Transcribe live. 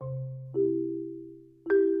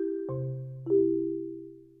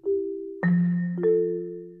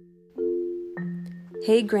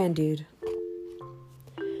Hey, Granddude.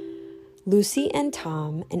 Lucy and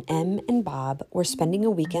Tom and Em and Bob were spending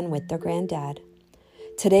a weekend with their granddad.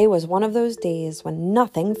 Today was one of those days when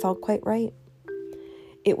nothing felt quite right.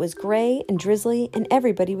 It was gray and drizzly, and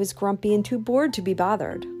everybody was grumpy and too bored to be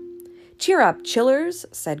bothered. "Cheer up, chillers,"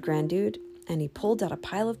 said Granddude, and he pulled out a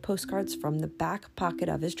pile of postcards from the back pocket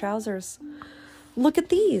of his trousers. "Look at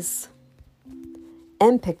these."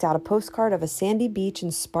 Em picked out a postcard of a sandy beach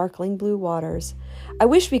and sparkling blue waters. "I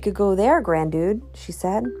wish we could go there, Granddude," she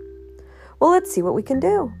said. "Well, let's see what we can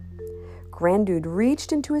do." Granddude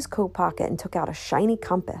reached into his coat pocket and took out a shiny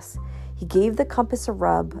compass. He gave the compass a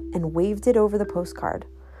rub and waved it over the postcard.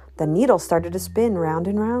 The needle started to spin round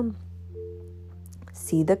and round.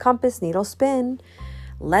 "See the compass needle spin.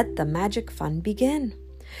 Let the magic fun begin."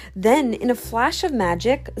 Then, in a flash of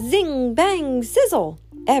magic, zing, bang, sizzle,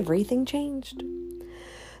 everything changed.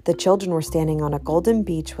 The children were standing on a golden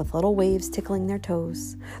beach with little waves tickling their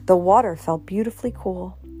toes. The water felt beautifully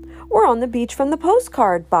cool. "We're on the beach from the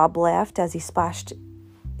postcard," Bob laughed as he splashed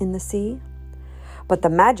in the sea. But the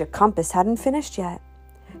magic compass hadn't finished yet.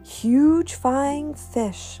 Huge flying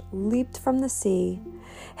fish leaped from the sea.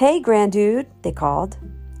 "Hey, Granddude," they called.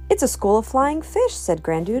 "It's a school of flying fish," said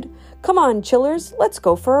Granddude. "Come on, chillers, let's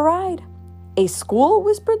go for a ride." "A school?"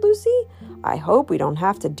 whispered Lucy. "I hope we don't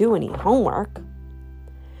have to do any homework."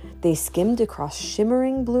 They skimmed across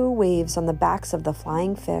shimmering blue waves on the backs of the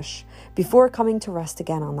flying fish before coming to rest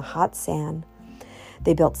again on the hot sand.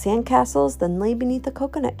 They built sandcastles, then lay beneath a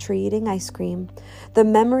coconut tree eating ice cream. The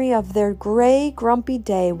memory of their gray, grumpy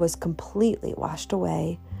day was completely washed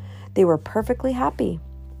away. They were perfectly happy.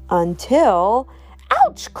 Until...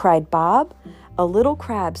 "Ouch!" cried Bob. A little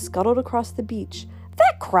crab scuttled across the beach.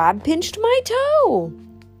 "That crab pinched my toe!"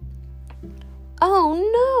 "Oh,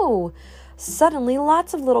 no!" Suddenly,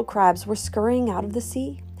 lots of little crabs were scurrying out of the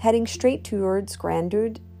sea, heading straight towards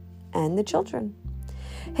Granddude and the children.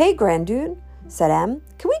 "Hey, Granddude," said Em.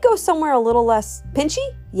 "Can we go somewhere a little less pinchy?"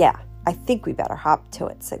 "Yeah, I think we better hop to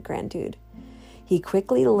it," said Granddude. He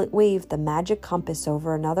quickly waved the magic compass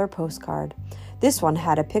over another postcard. This one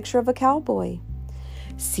had a picture of a cowboy.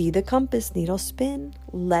 "See the compass needle spin.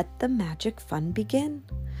 Let the magic fun begin."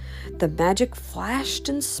 The magic flashed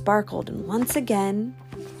and sparkled, and once again...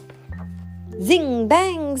 zing,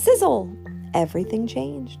 bang, sizzle! Everything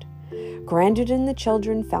changed. Granddude and the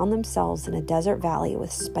children found themselves in a desert valley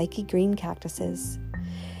with spiky green cactuses.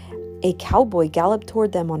 A cowboy galloped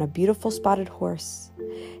toward them on a beautiful spotted horse.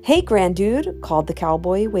 "Hey, Granddude," called the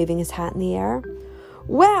cowboy, waving his hat in the air.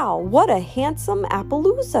 "Wow, what a handsome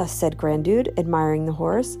Appaloosa," said Granddude, admiring the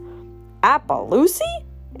horse. "Appaloosa?"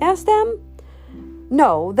 asked Em.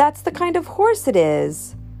 "No, that's the kind of horse it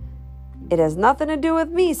is." "It has nothing to do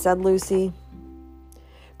with me," said Lucy.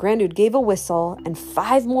 Granddude gave a whistle, and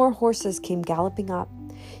 5 more horses came galloping up.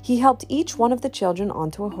 He helped each one of the children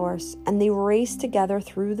onto a horse, and they raced together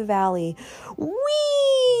through the valley.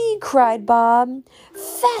 "Whee!" cried Bob.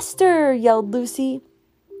 "Faster!" yelled Lucy.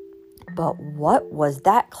 But what was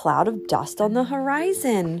that cloud of dust on the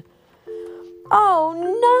horizon? Oh,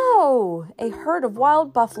 no! A herd of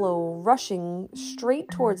wild buffalo rushing straight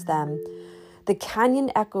towards them. The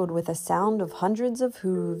canyon echoed with a sound of hundreds of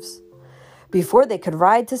hooves. Before they could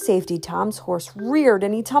ride to safety, Tom's horse reared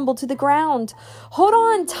and he tumbled to the ground. "Hold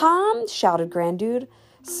on, Tom!" shouted Granddude,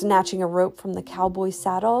 snatching a rope from the cowboy's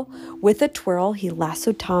saddle. With a twirl, he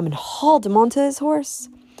lassoed Tom and hauled him onto his horse.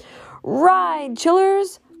 "Ride,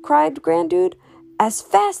 chillers!" cried Granddude. "As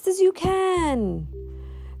fast as you can!"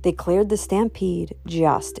 They cleared the stampede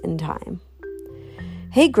just in time.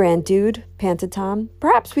 "Hey, Granddude," panted Tom.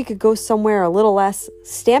 "Perhaps we could go somewhere a little less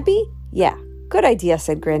stampy?" "Yeah, good idea,"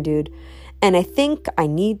 said Granddude. "And I think I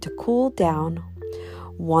need to cool down."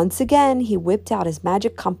 Once again, he whipped out his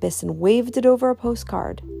magic compass and waved it over a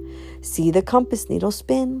postcard. "See the compass needle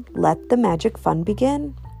spin. Let the magic fun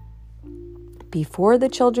begin." Before the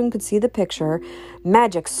children could see the picture,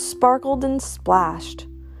 magic sparkled and splashed.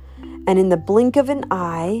 And in the blink of an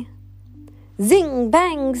eye, zing,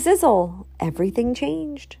 bang, sizzle, everything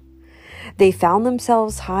changed. They found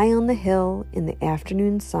themselves high on the hill in the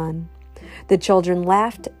afternoon sun. The children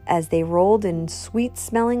laughed as they rolled in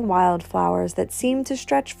sweet-smelling wildflowers that seemed to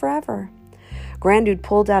stretch forever. Granddude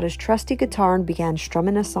pulled out his trusty guitar and began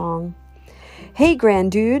strumming a song. "Hey,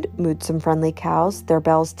 Granddude," mooed some friendly cows, their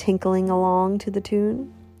bells tinkling along to the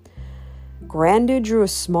tune. Granddude drew a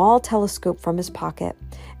small telescope from his pocket,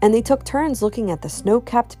 and they took turns looking at the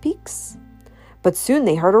snow-capped peaks. But soon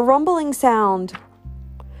they heard a rumbling sound.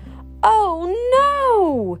 "Oh,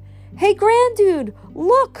 no! Hey, Granddude,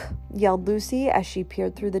 look!" yelled Lucy as she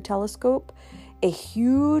peered through the telescope. A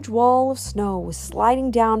huge wall of snow was sliding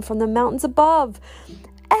down from the mountains above.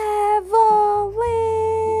 Avalanche!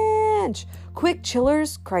 Quick,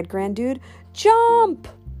 chillers, cried Grandude. Jump!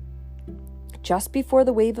 Just before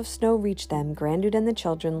the wave of snow reached them, Grandude and the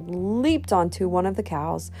children leaped onto one of the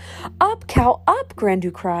cows. Up, cow, up,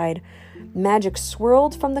 Grandude cried. Magic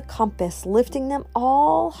swirled from the compass, lifting them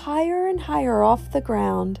all higher and higher off the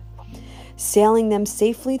ground, sailing them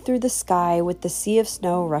safely through the sky with the sea of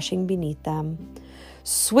snow rushing beneath them.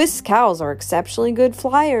 Swiss cows are exceptionally good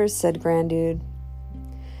flyers, said Grandude.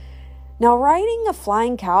 Now, riding a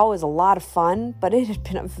flying cow is a lot of fun, but it had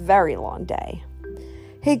been a very long day.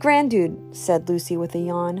 Hey, Grandude, said Lucy with a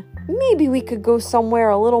yawn. Maybe we could go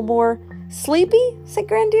somewhere a little more sleepy, said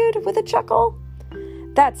Grandude with a chuckle.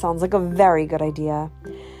 That sounds like a very good idea.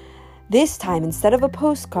 This time, instead of a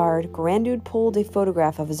postcard, Grandude pulled a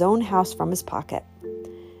photograph of his own house from his pocket.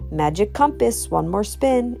 Magic compass, one more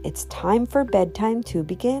spin. It's time for bedtime to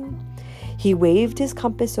begin. He waved his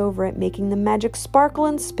compass over it, making the magic sparkle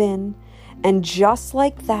and spin. And just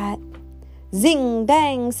like that, zing,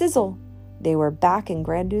 bang, sizzle, they were back in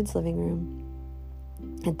Grandude's living room.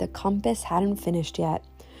 And the compass hadn't finished yet.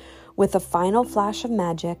 With a final flash of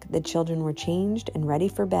magic, the children were changed and ready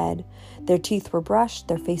for bed. Their teeth were brushed,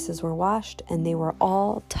 their faces were washed, and they were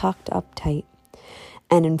all tucked up tight.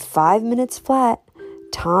 And in 5 minutes flat,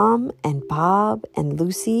 Tom and Bob and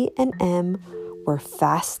Lucy and Em were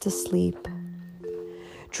fast asleep,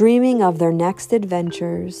 dreaming of their next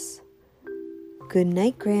adventures. Good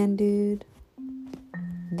night, Grandude.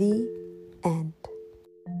 The end.